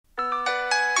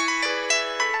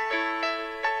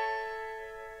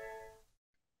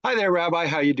Hi there, Rabbi.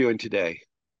 How you doing today?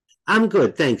 I'm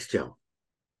good, thanks, Joe.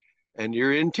 And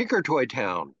you're in Tinker Toy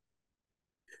Town.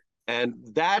 And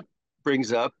that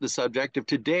brings up the subject of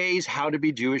today's How to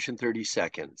Be Jewish in 30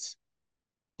 Seconds.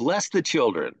 Bless the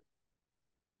children,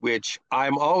 which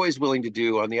I'm always willing to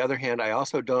do. On the other hand, I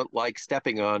also don't like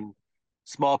stepping on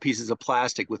small pieces of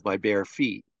plastic with my bare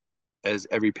feet, as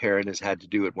every parent has had to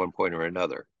do at one point or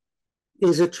another.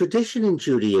 There's a tradition in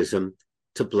Judaism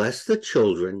to bless the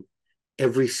children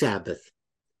every Sabbath.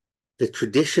 The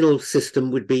traditional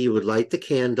system would be you would light the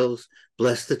candles,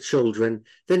 bless the children,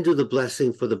 then do the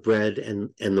blessing for the bread and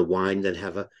the wine, then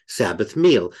have a Sabbath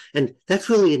meal. And that's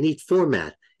really a neat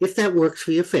format. If that works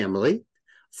for your family,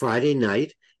 Friday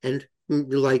night, and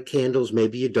you light candles,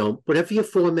 maybe you don't, whatever your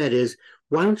format is,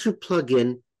 why don't you plug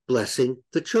in blessing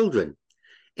the children?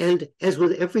 And as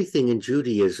with everything in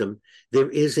Judaism, there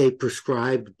is a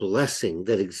prescribed blessing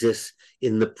that exists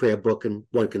in the prayer book, and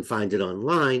one can find it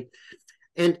online.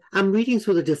 And I'm reading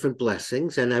through the different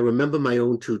blessings, and I remember my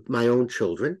own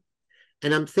children,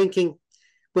 and I'm thinking,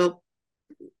 well,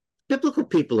 biblical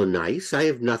people are nice. I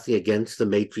have nothing against the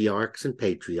matriarchs and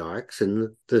patriarchs and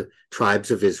the tribes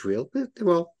of Israel. They're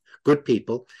all good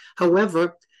people.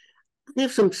 However, I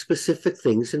have some specific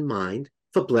things in mind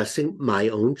for blessing my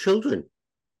own children.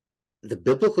 The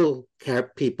biblical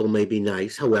people may be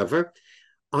nice. However,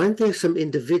 aren't there some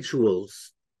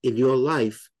individuals in your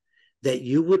life that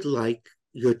you would like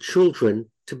your children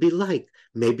to be like?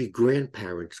 Maybe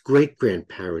grandparents, great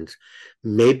grandparents.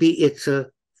 Maybe it's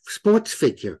a sports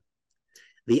figure.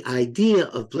 The idea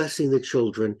of blessing the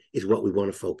children is what we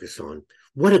want to focus on.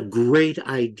 What a great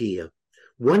idea.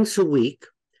 Once a week,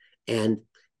 and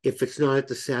if it's not at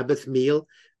the Sabbath meal,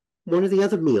 one of the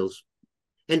other meals.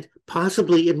 And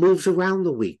possibly it moves around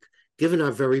the week. Given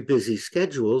our very busy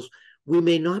schedules, we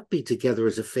may not be together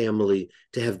as a family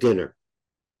to have dinner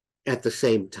at the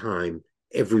same time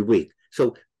every week.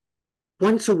 So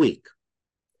once a week,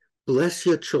 bless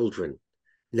your children.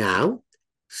 Now,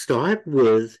 start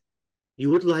with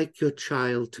you would like your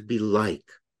child to be like,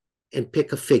 and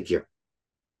pick a figure.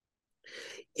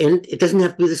 And it doesn't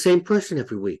have to be the same person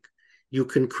every week. You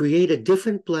can create a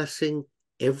different blessing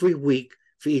every week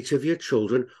for each of your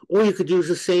children, or you could use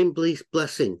the same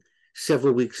blessing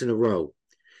several weeks in a row.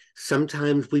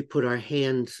 Sometimes we put our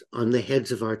hands on the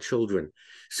heads of our children.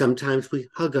 Sometimes we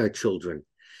hug our children.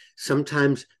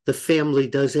 Sometimes the family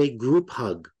does a group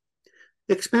hug.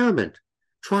 Experiment.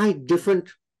 Try different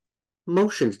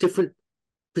motions, different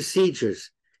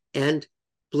procedures, and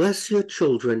bless your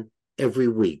children every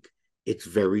week. It's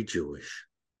very Jewish.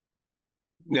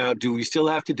 Now, do we still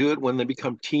have to do it when they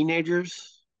become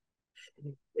teenagers?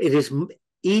 It is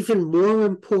even more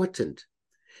important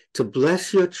to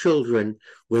bless your children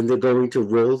when they're going to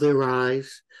roll their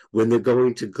eyes, when they're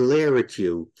going to glare at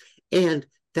you. And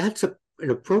that's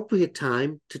an appropriate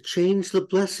time to change the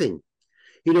blessing.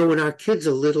 You know, when our kids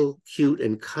are little, cute,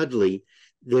 and cuddly,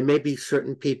 there may be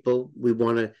certain people we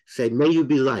want to say, may you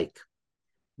be like.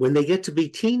 When they get to be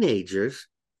teenagers,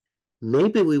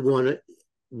 maybe we want to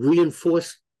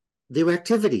reinforce their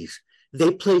activities.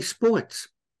 They play sports.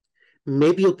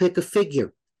 Maybe you'll pick a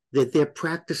figure that they're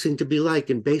practicing to be like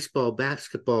in baseball,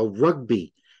 basketball,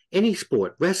 rugby, any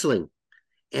sport, wrestling.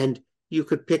 And you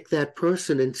could pick that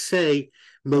person and say,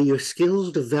 may your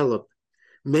skills develop.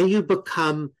 May you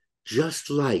become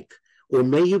just like, or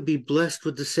may you be blessed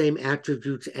with the same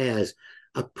attributes as.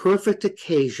 A perfect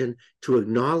occasion to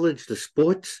acknowledge the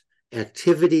sports,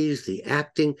 activities, the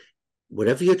acting,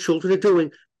 whatever your children are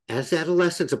doing as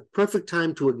adolescents, a perfect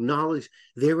time to acknowledge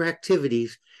their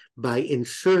activities by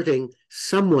inserting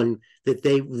someone that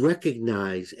they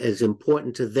recognize as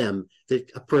important to them,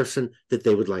 that a person that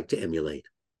they would like to emulate.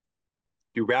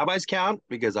 Do rabbis count?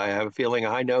 Because I have a feeling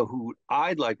I know who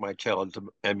I'd like my child to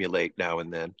emulate now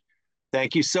and then.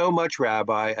 Thank you so much,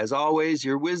 Rabbi. As always,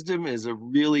 your wisdom is a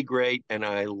really great, and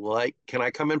I like. Can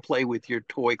I come and play with your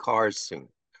toy cars soon?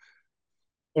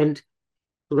 And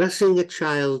blessing a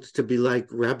child to be like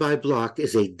Rabbi Block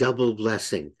is a double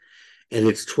blessing, and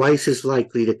it's twice as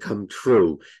likely to come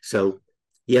true. So,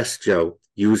 yes, Joe,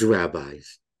 use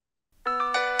rabbis.